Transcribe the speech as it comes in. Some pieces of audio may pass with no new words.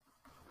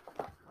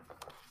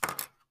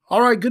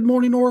All right, good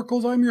morning,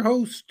 Oracles. I'm your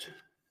host.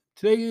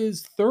 Today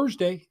is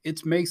Thursday.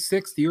 It's May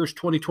 6th. The year is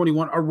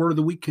 2021. Our word of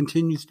the week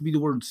continues to be the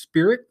word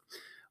spirit.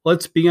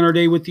 Let's begin our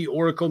day with the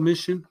Oracle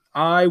mission.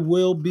 I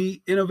will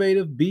be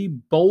innovative, be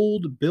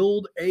bold,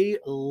 build a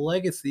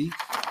legacy.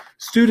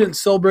 Students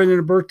celebrating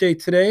a birthday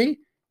today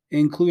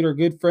include our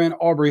good friend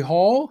Aubrey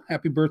Hall.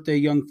 Happy birthday,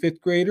 young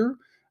fifth grader.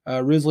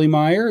 Risley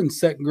Meyer in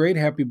second grade.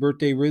 Happy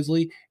birthday,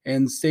 Risley.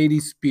 And Sadie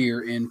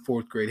Spear in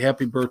fourth grade.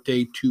 Happy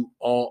birthday to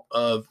all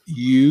of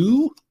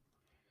you.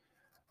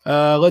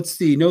 Let's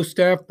see. No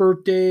staff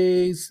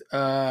birthdays.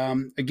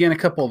 Again, a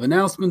couple of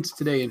announcements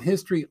today in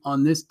history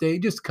on this day.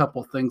 Just a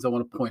couple of things I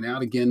want to point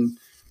out. Again,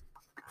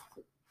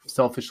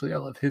 selfishly, I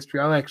love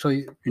history. I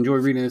actually enjoy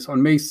reading this. On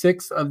May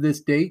 6th of this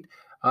date,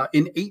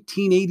 in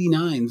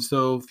 1889,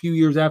 so a few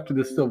years after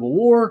the Civil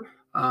War,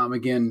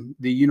 again,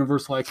 the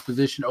Universal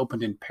Exposition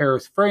opened in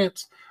Paris,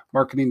 France,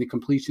 marking the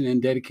completion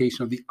and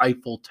dedication of the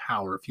Eiffel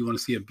Tower. If you want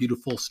to see a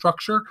beautiful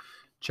structure,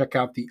 check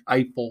out the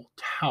Eiffel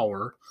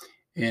Tower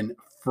in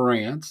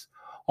France.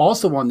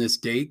 Also on this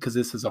date, because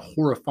this is a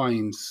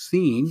horrifying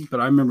scene,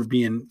 but I remember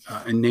being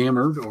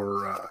enamored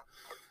or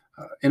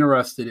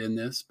interested in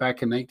this.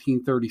 Back in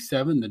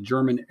 1937, the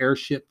German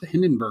airship, the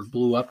Hindenburg,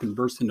 blew up and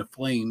burst into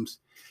flames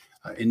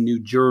in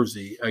New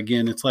Jersey.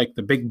 Again, it's like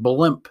the big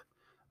blimp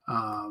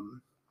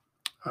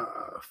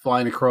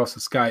flying across the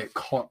sky. It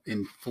caught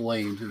in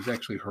flames. It was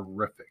actually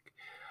horrific.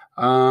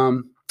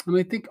 And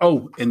I think,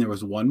 and there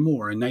was one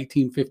more in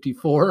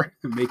 1954,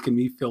 making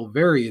me feel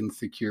very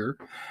insecure.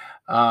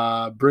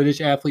 British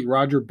athlete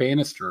Roger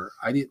Bannister.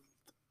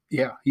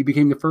 He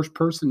became the first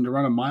person to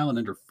run a mile in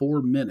under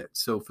 4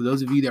 minutes. So for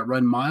those of you that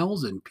run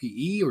miles in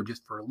PE or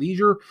just for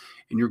leisure,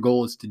 and your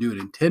goal is to do it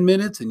in 10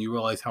 minutes and you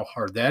realize how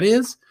hard that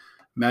is,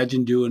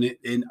 imagine doing it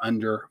in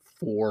under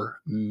 4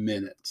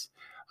 minutes.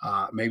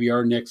 Maybe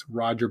our next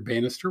Roger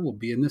Bannister will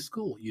be in this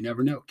school. You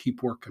never know.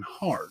 Keep working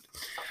hard.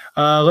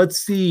 Let's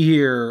see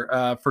here.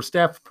 For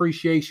Staff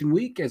Appreciation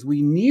Week, as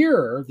we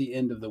near the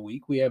end of the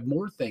week, we have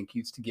more thank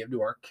yous to give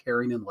to our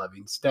caring and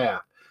loving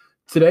staff.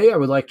 Today, I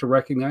would like to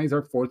recognize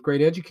our fourth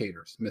grade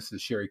educators,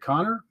 Mrs. Sherry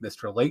Connor,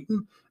 Mr.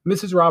 Layton,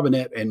 Mrs.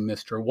 Robinette, and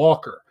Mr.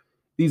 Walker.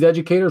 These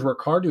educators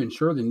work hard to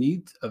ensure the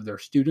needs of their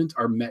students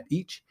are met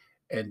each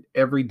and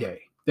every day.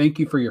 Thank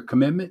you for your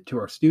commitment to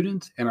our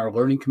students and our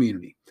learning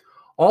community.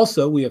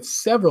 Also, we have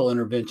several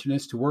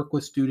interventionists to work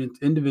with students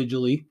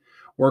individually,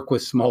 work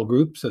with small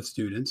groups of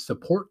students,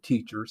 support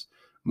teachers,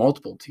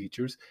 multiple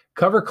teachers,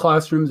 cover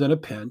classrooms in a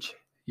pinch.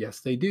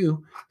 Yes, they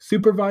do.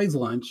 Supervise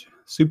lunch,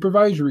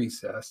 supervise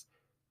recess,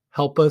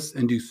 help us,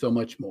 and do so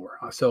much more.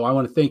 So I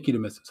want to thank you to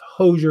Mrs.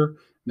 Hosier,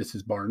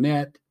 Mrs.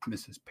 Barnett,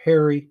 Mrs.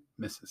 Perry,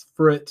 Mrs.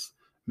 Fritz,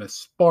 Miss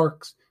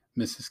Sparks,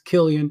 Mrs.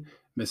 Killian,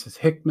 Mrs.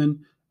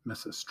 Hickman,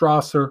 Mrs.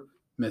 Strasser,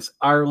 Miss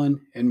Ireland,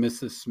 and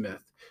Mrs.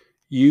 Smith.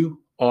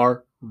 You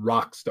are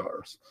rock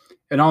stars.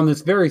 And on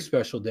this very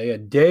special day, a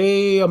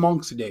day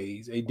amongst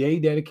days, a day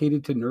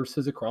dedicated to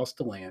nurses across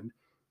the land,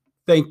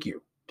 thank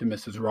you to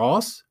Mrs.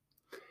 Ross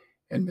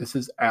and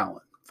Mrs.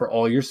 Allen for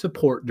all your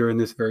support during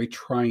this very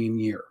trying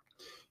year.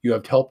 You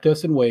have helped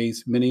us in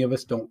ways many of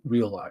us don't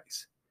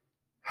realize.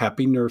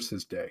 Happy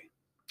Nurses Day.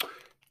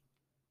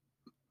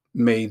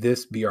 May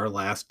this be our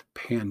last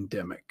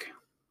pandemic.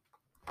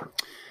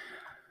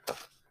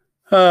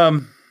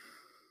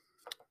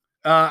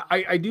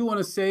 I do want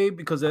to say,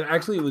 because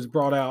it was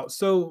brought out.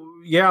 So,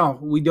 yeah,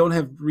 we don't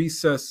have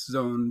recess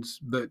zones,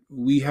 but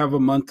we have a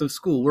month of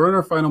school. We're in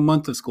our final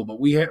month of school, but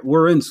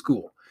we're in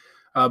school.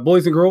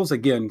 Boys and girls,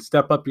 again,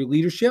 step up your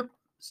leadership,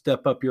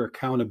 step up your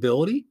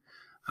accountability,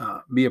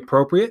 be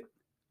appropriate,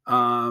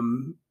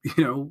 do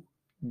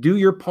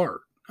your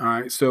part. All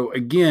right. So,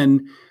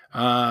 again,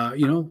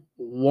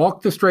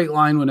 walk the straight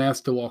line when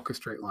asked to walk a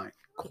straight line.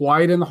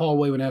 Quiet in the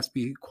hallway when asked to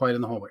be quiet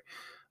in the hallway.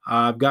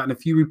 I've gotten a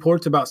few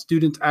reports about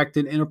students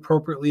acting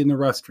inappropriately in the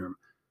restroom.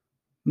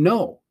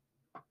 No,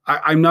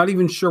 I'm not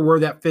even sure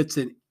where that fits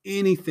in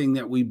anything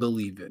that we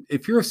believe in.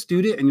 If you're a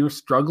student and you're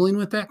struggling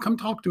with that, come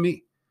talk to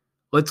me.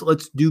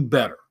 Let's do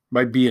better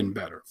by being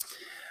better.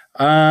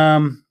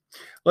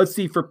 Let's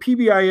see. For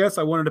PBIS,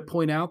 I wanted to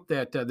point out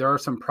that there are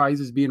some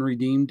prizes being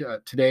redeemed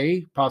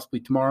today, possibly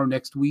tomorrow,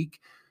 next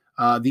week.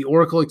 The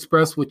Oracle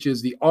Express, which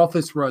is the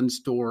office run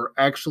store,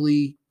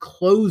 actually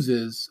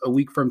closes a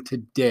week from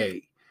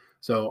today.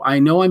 So I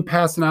know I'm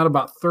passing out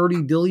about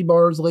 30 dilly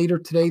bars later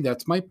today.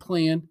 That's my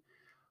plan.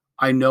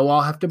 I know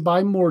I'll have to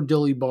buy more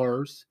dilly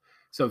bars.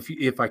 So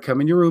if I come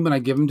in your room and I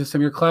give them to some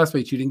of your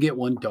classmates, you didn't get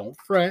one, don't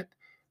fret,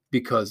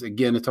 because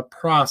again, it's a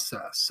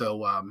process.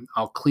 So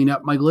I'll clean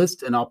up my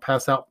list and I'll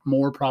pass out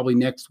more probably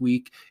next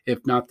week,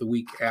 if not the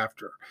week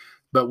after.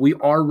 But we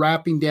are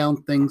wrapping down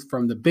things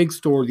from the big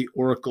store, the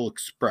Oracle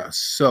Express.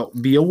 So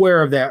be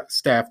aware of that,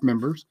 staff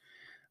members.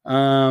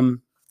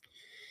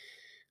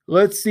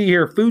 Let's see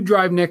here. Food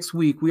drive next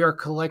week. We are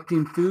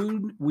collecting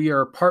food. We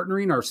are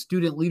partnering. Our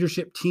student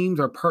leadership teams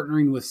are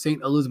partnering with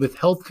St. Elizabeth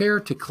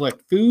Healthcare to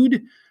collect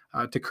food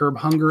to curb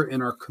hunger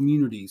in our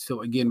community.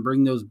 So again,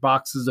 bring those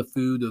boxes of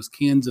food, those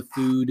cans of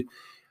food,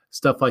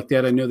 stuff like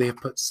that. I know they have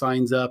put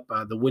signs up.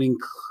 The winning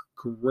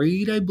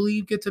grade, I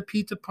believe, gets a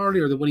pizza party,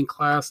 or the winning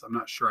class. I'm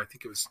not sure. I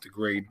think it was the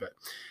grade,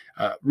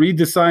 but read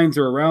the signs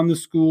are around the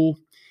school.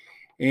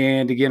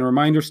 And again,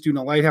 reminder,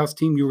 Student Lighthouse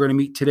team, you're going to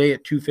meet today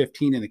at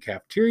 2:15 in the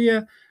cafeteria.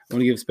 I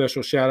want to give a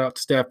special shout out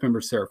to staff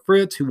member Sarah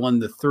Fritz, who won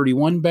the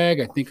 31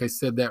 bag. I think I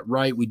said that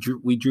right. We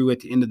drew at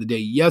the end of the day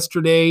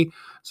yesterday.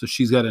 So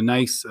she's got a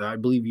nice, I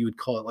believe you would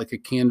call it like a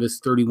Canvas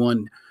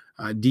 31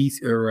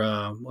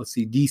 DCSC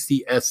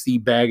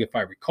bag, if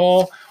I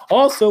recall.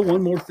 Also,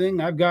 one more thing,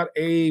 I've got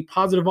a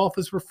positive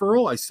office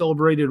referral. I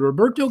celebrated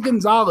Roberto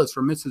Gonzalez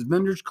from Mrs.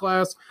 Bender's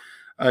class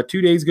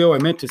 2 days ago. I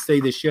meant to say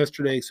this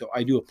yesterday, so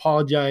I do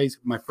apologize.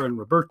 My friend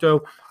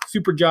Roberto,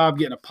 super job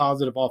getting a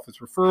positive office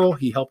referral.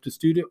 He helped a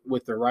student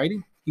with their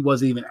writing. He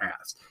wasn't even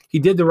asked. He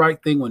did the right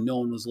thing when no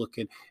one was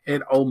looking.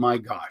 And oh my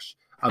gosh,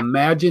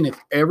 imagine if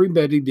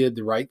everybody did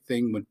the right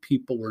thing when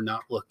people were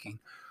not looking,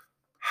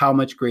 how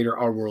much greater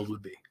our world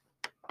would be.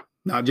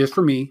 Not just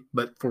for me,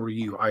 but for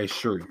you, I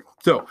assure you.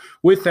 So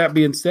with that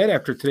being said,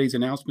 after today's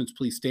announcements,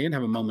 please stand,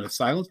 have a moment of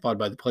silence, followed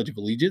by the Pledge of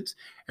Allegiance,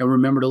 and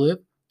remember to live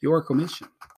the Oracle mission.